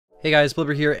Hey guys,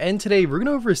 Blubber here, and today we're going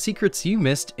to go over secrets you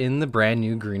missed in the brand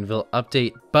new Greenville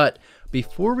update. But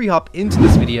before we hop into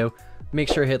this video, make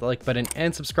sure to hit the like button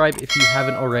and subscribe if you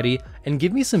haven't already, and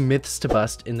give me some myths to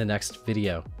bust in the next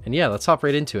video. And yeah, let's hop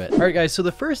right into it. Alright guys, so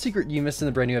the first secret you missed in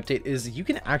the brand new update is you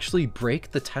can actually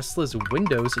break the Tesla's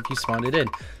windows if you spawn it in.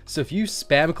 So if you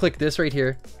spam click this right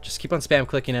here, just keep on spam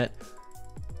clicking it.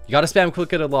 You gotta spam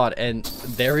click it a lot, and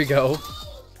there we go.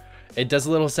 It does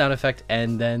a little sound effect,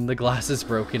 and then the glass is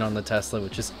broken on the Tesla,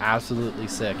 which is absolutely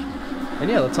sick. And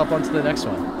yeah, let's hop on to the next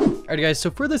one. Alright guys, so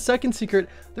for the second secret,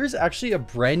 there's actually a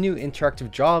brand new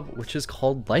interactive job, which is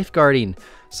called lifeguarding.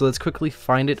 So let's quickly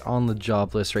find it on the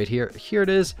job list right here. Here it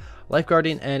is,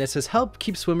 lifeguarding, and it says help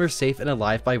keep swimmers safe and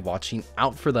alive by watching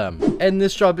out for them. And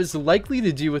this job is likely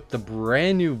to do with the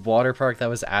brand new water park that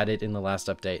was added in the last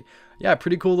update. Yeah,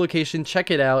 pretty cool location. Check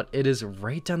it out. It is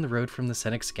right down the road from the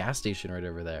Senex gas station right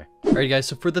over there. Alright guys,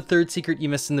 so for the third secret you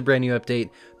missed in the brand new update,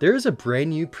 there is a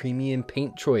brand new premium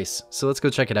paint choice. So let's go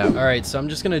check it out. Alright, so I'm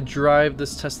just gonna drive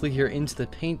this Tesla here into the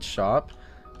paint shop.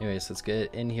 Anyways, let's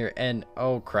get in here, and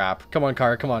oh crap. Come on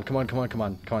car, come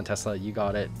on Tesla, you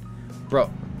got it.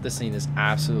 Bro, this scene is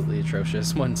absolutely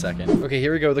atrocious. 1 second. Okay,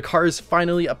 here we go. The car is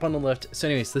finally up on the lift. So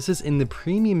anyways, this is in the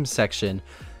premium section.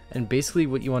 And basically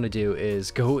what you want to do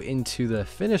is go into the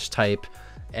finish type,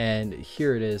 and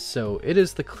here it is. So it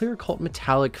is the clear coat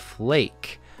metallic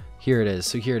flake. Here it is.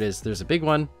 So here it is. There's a big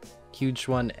one, huge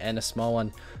one, and a small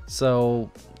one. So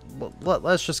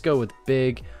let's just go with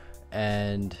big.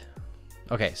 And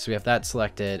okay, so we have that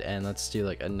selected, and let's do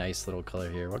like a nice little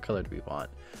color here. What color do we want?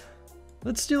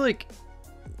 Let's do like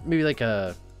maybe like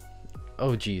a,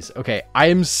 oh geez. Okay, I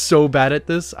am so bad at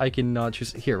this. I cannot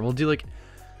choose. Here, we'll do like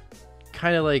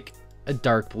kind of like a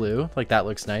dark blue. Like that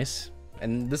looks nice.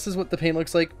 And this is what the paint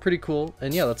looks like. Pretty cool.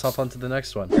 And yeah, let's hop on to the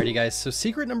next one. Alrighty guys, so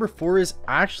secret number 4 is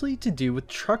actually to do with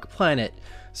Truck Planet.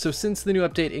 So since the new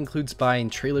update includes buying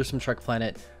trailers from Truck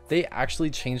Planet, they actually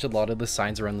changed a lot of the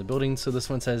signs around the building. So this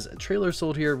one says trailer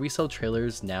sold here, we sell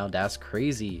trailers now, that's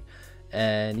crazy.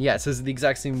 And yeah, it says the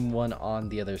exact same one on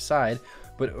the other side,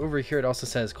 but over here it also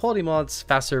says quality mods,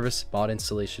 fast service, mod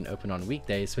installation, open on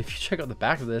weekdays. So if you check out the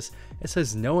back of this, it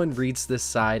says no one reads this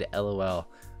side, lol.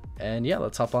 And yeah,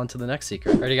 let's hop on to the next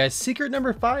secret. Alrighty guys, secret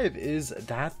number 5 is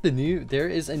that there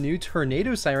is a new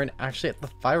tornado siren actually at the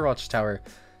Firewatch Tower.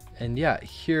 And yeah,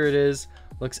 here it is.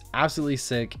 Looks absolutely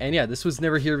sick. And yeah, this was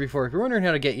never here before. If you're wondering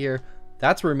how to get here,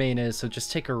 that's where Main is. So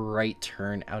just take a right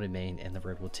turn out of Main and the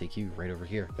road will take you right over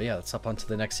here. But yeah, let's hop on to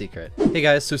the next secret. Hey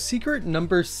guys, so secret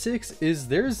number 6 is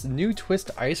there's new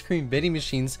Twist ice cream vending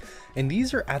machines, and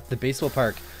these are at the baseball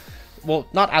park. Well,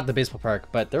 not at the baseball park,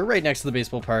 but they're right next to the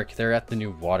baseball park. They're at the new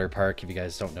water park, if you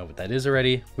guys don't know what that is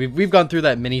already. We've gone through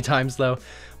that many times though. But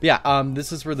yeah,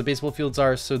 this is where the baseball fields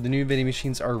are. So the new vending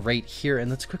machines are right here, and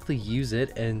let's quickly use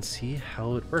it and see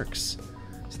how it works.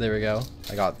 So there we go.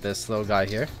 I got this little guy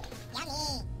here.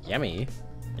 Yummy.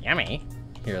 Yummy.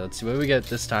 Here, let's see what we get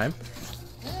this time.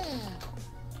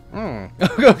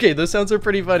 Okay, those sounds are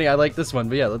pretty funny. I like this one,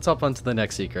 but yeah, let's hop on to the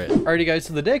next secret. Alrighty guys,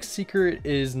 so the next secret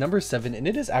is number 7, and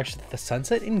it is actually that the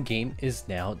sunset in game is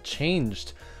now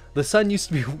changed. The sun used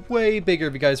to be way bigger.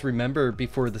 If you guys remember,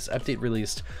 before this update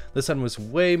released, the sun was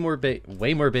way more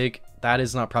big. That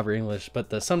is not proper English, but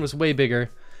the sun was way bigger.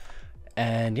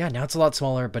 And yeah, now it's a lot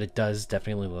smaller, but it does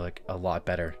definitely look a lot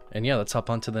better. And yeah, let's hop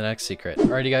on to the next secret.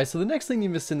 Alrighty guys, so the next thing you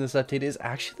missed in this update is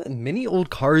actually that many old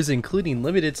cars, including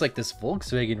limiteds like this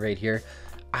Volkswagen right here,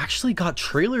 actually got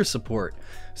trailer support.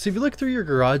 So if you look through your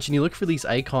garage and you look for these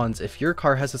icons, if your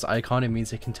car has this icon, it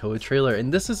means it can tow a trailer.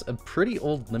 And this is a pretty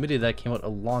old limited that came out a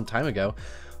long time ago.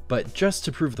 But just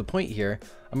to prove the point here,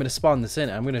 I'm going to spawn this in.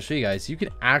 I'm going to show you guys, you can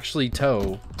actually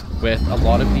tow with a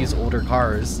lot of these older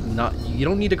cars. You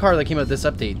don't need a car that came out this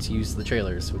update to use the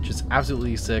trailers, which is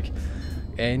absolutely sick.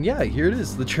 And yeah, here it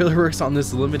is. The trailer works on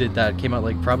this limited that came out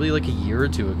like probably like a year or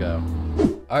 2 ago.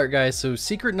 Alright guys, so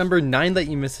secret number 9 that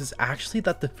you missed is actually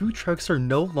that the food trucks are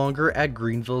no longer at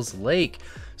Greenville's lake.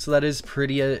 So that is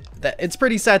pretty, it's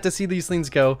pretty sad to see these things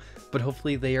go, but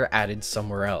hopefully they are added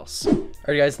somewhere else.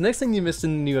 Alright guys, the next thing you missed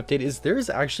in the new update is there's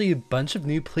actually a bunch of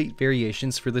new plate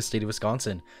variations for the state of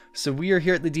Wisconsin. So we are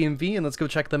here at the DMV, and let's go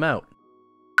check them out.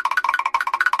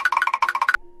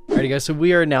 Alrighty guys, so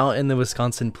we are now in the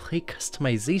Wisconsin plate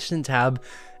customization tab,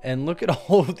 and look at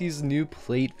all of these new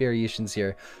plate variations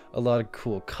here. A lot of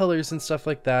cool colors and stuff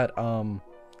like that.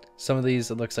 Some of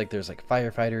these, it looks like there's like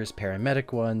firefighters,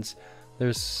 paramedic ones.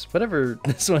 There's whatever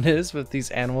this one is with these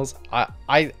animals.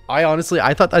 I honestly,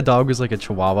 I thought that dog was like a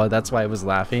Chihuahua. That's why I was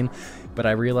laughing. But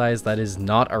I realized that is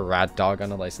not a rat dog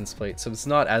on a license plate. So it's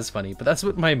not as funny. But that's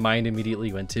what my mind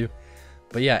immediately went to.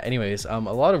 But yeah, anyways, a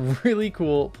lot of really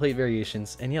cool plate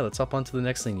variations. And yeah, let's hop on to the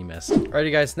next thing you missed.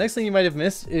 Alrighty guys, next thing you might have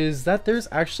missed is that there's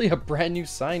actually a brand new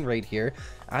sign right here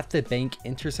at the bank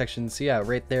intersection. So yeah,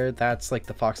 right there, that's like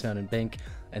the Fox Mountain Bank.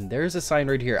 And there's a sign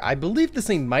right here. I believe this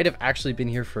thing might have actually been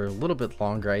here for a little bit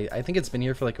longer. I think it's been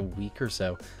here for like a week or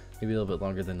so. Maybe a little bit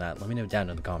longer than that. Let me know down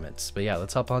in the comments. But yeah,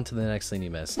 let's hop on to the next thing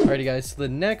you missed. Alrighty guys, so the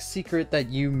next secret that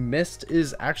you missed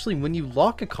is actually when you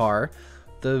lock a car,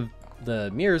 the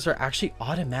mirrors are actually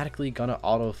automatically gonna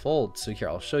auto fold. So here,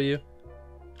 I'll show you.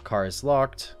 Car is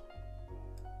locked.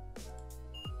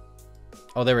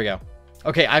 Oh, there we go.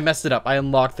 Okay, I messed it up. I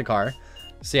unlocked the car.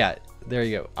 So yeah, there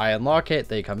you go. I unlock it,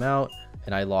 they come out,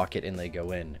 and I lock it and they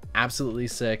go in. Absolutely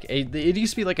sick. It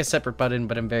used to be like a separate button,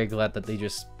 but I'm very glad that they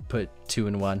just put 2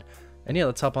 in 1. And yeah,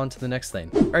 let's hop on to the next thing.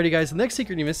 Alrighty guys, the next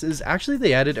secret you missed is actually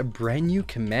they added a brand new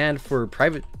command for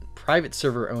private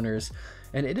server owners,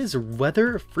 and it is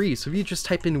weather freeze. So if you just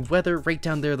type in weather right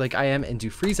down there like I am and do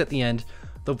freeze at the end,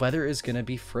 the weather is gonna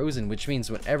be frozen, which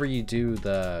means whenever you do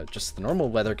just the normal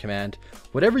weather command,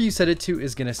 whatever you set it to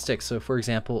is gonna stick. So for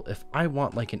example, if I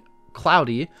want like an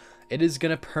cloudy, it is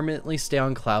gonna permanently stay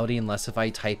on cloudy unless if I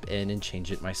type in and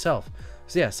change it myself.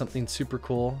 So yeah, something super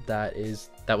cool that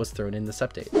was thrown in this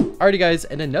update. Alrighty guys,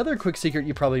 and another quick secret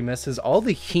you probably missed is all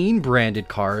the Heen branded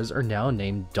cars are now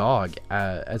named Dog.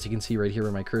 As you can see right here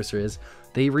where my cursor is,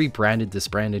 they rebranded this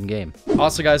brand in game.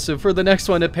 Also guys, so for the next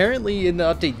one, apparently in the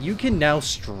update, you can now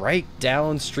strike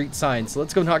down street signs. So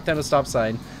let's go knock down a stop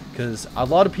sign, because a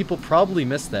lot of people probably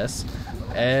missed this.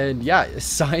 And yeah,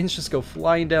 signs just go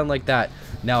flying down like that.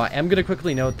 Now I am going to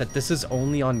quickly note that this is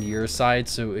only on your side,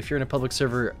 so if you're in a public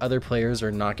server, other players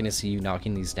are not going to see you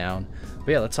knocking these down.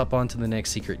 But yeah, let's hop on to the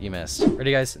next secret you missed.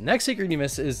 Ready guys, next secret you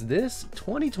missed is this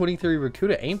 2023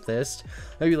 Rakuda Aim Fist.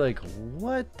 Now you're like,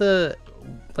 what the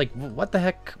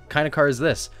heck kind of car is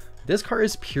this? This car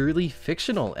is purely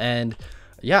fictional, and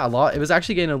yeah, it was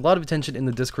actually getting a lot of attention in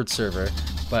the Discord server,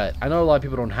 but I know a lot of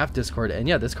people don't have Discord, and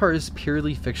yeah, this car is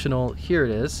purely fictional. Here it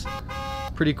is.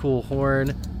 Pretty cool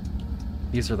horn.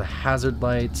 These are the hazard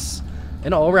lights,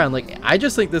 and all around, like, I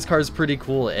just think this car is pretty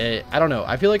cool. I don't know,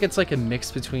 I feel like it's like a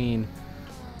mix between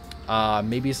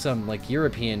maybe some like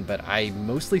European, but I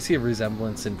mostly see a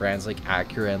resemblance in brands like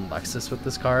Acura and Lexus with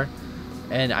this car.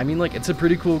 And I mean, like, it's a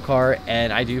pretty cool car,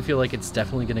 and I do feel like it's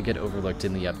definitely going to get overlooked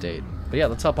in the update. But yeah,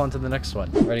 let's hop on to the next one.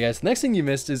 Alrighty guys, next thing you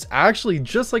missed is actually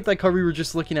just like that car we were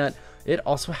just looking at. It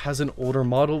also has an older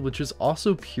model, which is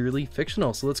also purely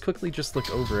fictional. So let's quickly just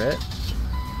look over it.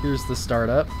 Here's the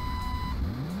startup.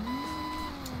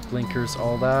 Blinkers,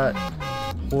 all that.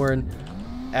 Horn.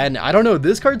 And I don't know,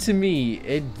 this car to me,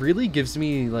 it really gives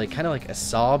me like kind of like a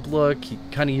Saab look,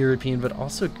 kind of European, but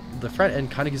also the front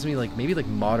end kind of gives me like maybe like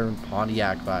modern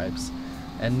Pontiac vibes.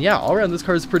 And yeah, all around this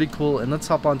car is pretty cool. And let's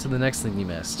hop on to the next thing you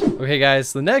missed. Okay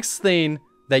guys, the next thing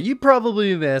that you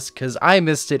probably missed, because I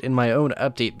missed it in my own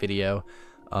update video,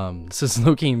 this is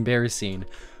looking embarrassing.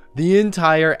 The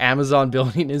entire Amazon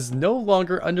building is no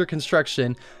longer under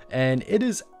construction, and it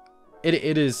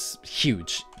is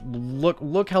huge.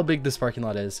 Look how big this parking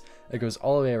lot is. It goes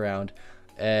all the way around,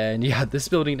 and yeah, this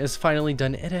building is finally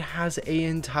done, and it has an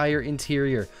entire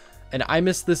interior. And I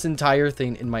missed this entire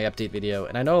thing in my update video,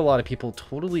 and I know a lot of people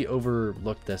totally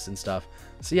overlooked this and stuff.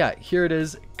 So yeah, here it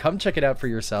is. Come check it out for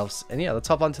yourselves. And yeah, let's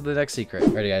hop on to the next secret.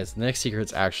 Alrighty guys, the next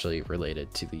secret's actually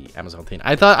related to the Amazon thing.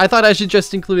 I thought I should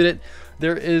just include it.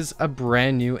 There is a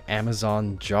brand new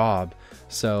Amazon job.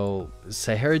 So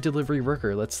Sahara delivery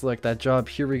worker, let's select that job.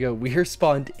 Here we go. We are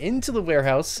spawned into the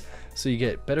warehouse, so you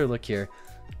get better look here.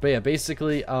 But yeah,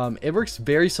 basically it works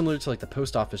very similar to like the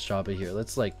post office job here.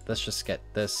 Let's just get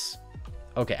this.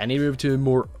 Okay, I need to move to a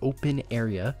more open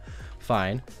area.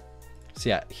 Fine. So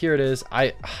yeah, here it is.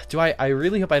 I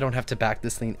really hope I don't have to back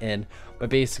this thing in, but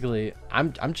basically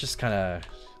I'm just kind of,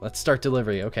 let's start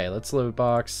delivery. Okay, let's load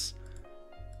box.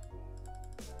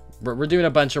 We're doing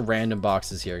a bunch of random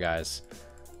boxes here, guys.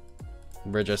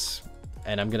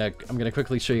 And I'm gonna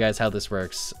quickly show you guys how this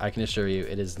works. I can assure you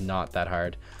it is not that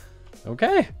hard.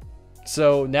 Okay,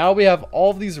 so now we have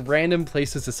all of these random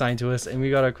places assigned to us, and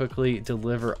we gotta quickly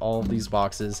deliver all of these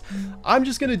boxes. I'm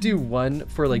just gonna do one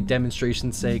for like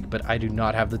demonstration's sake, but I do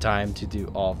not have the time to do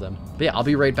all of them. But yeah, I'll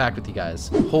be right back with you guys.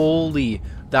 Holy,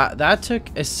 that took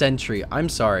a century. I'm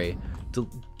sorry.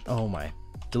 Oh my,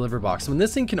 deliver box. When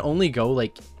this thing can only go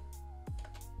like,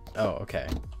 oh, okay.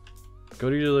 Go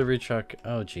to your delivery truck.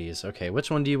 Oh geez. Okay, which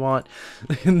one do you want?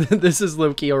 This is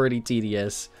low-key already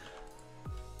tedious.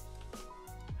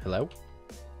 Hello?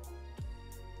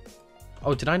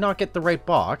 Oh, did I not get the right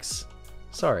box?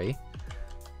 Sorry.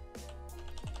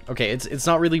 Okay, it's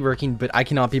not really working, but I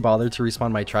cannot be bothered to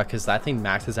respawn my truck because that thing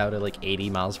maxes out at like 80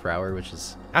 miles per hour, which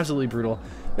is absolutely brutal.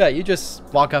 Yeah, you just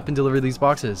walk up and deliver these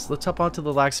boxes. Let's hop on to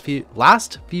the last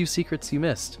few secrets you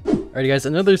missed. Alrighty guys,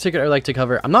 another secret I'd like to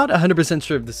cover. I'm not 100%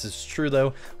 sure if this is true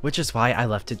though, which is why I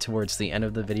left it towards the end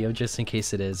of the video just in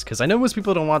case it is, because I know most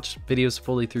people don't watch videos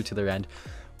fully through to their end.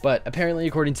 But apparently,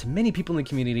 according to many people in the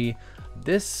community,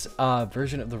 this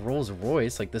version of the Rolls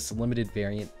Royce, like this limited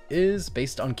variant, is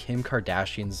based on Kim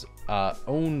Kardashian's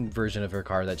own version of her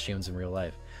car that she owns in real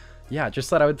life. Yeah, just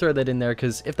thought I would throw that in there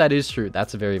because if that is true,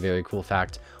 that's a very, very cool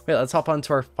fact. Wait, let's hop on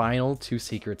to our final 2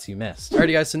 secrets you missed.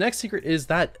 Alrighty guys, so next secret is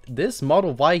that this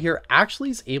Model Y here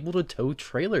actually is able to tow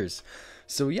trailers.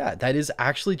 So yeah, that is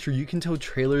actually true. You can tow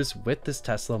trailers with this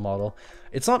Tesla model.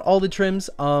 It's not all the trims.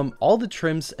 All the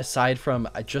trims aside from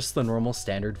just the normal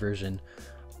standard version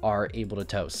are able to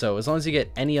tow. So as long as you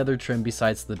get any other trim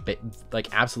besides the like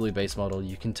absolutely base model,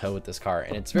 you can tow with this car,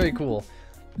 and it's very cool.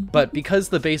 But because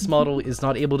the base model is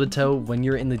not able to tow, when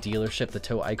you're in the dealership, the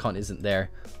tow icon isn't there,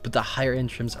 but the higher end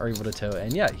trims are able to tow.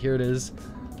 And yeah, here it is.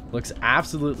 Looks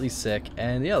absolutely sick.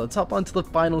 And yeah, let's hop on to the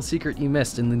final secret you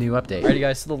missed in the new update. Alrighty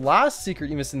guys, so the last secret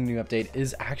you missed in the new update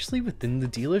is actually within the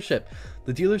dealership.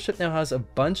 The dealership now has a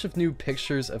bunch of new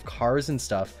pictures of cars and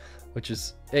stuff, which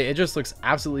is, it just looks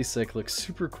absolutely sick, looks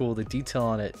super cool. The detail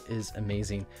on it is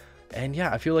amazing. And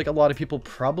yeah, I feel like a lot of people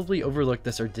probably overlooked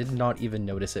this or did not even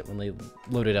notice it when they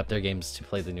loaded up their games to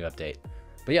play the new update.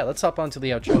 But yeah, let's hop on to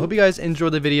the outro. I hope you guys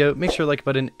enjoyed the video. Make sure to like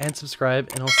button and subscribe,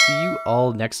 and I'll see you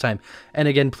all next time. And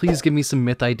again, please give me some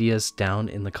myth ideas down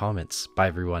in the comments. Bye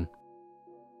everyone.